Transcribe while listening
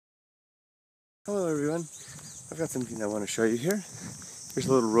Hello everyone, I've got something I want to show you here. Here's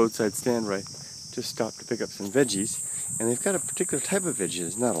a little roadside stand where I just stopped to pick up some veggies, and they've got a particular type of veggies.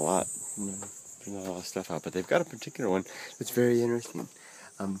 There's not a lot, there's not a lot of stuff out, but they've got a particular one that's very interesting.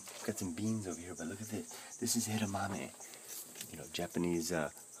 I've got some beans over here, but look at this. This is edamame, Japanese,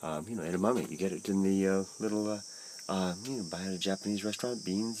 edamame. You get it in the buy at a Japanese restaurant,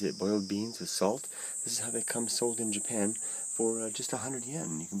 boiled beans with salt. This is how they come sold in Japan for just 100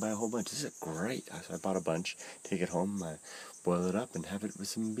 yen. You can buy a whole bunch. This is great. So I bought a bunch, take it home, boil it up, and have it with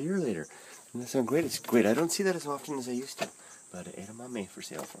some beer later. Doesn't that sound great? It's great. I don't see that as often as I used to. But edamame for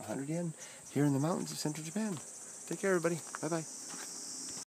sale for 100 yen here in the mountains of central Japan. Take care, everybody. Bye-bye.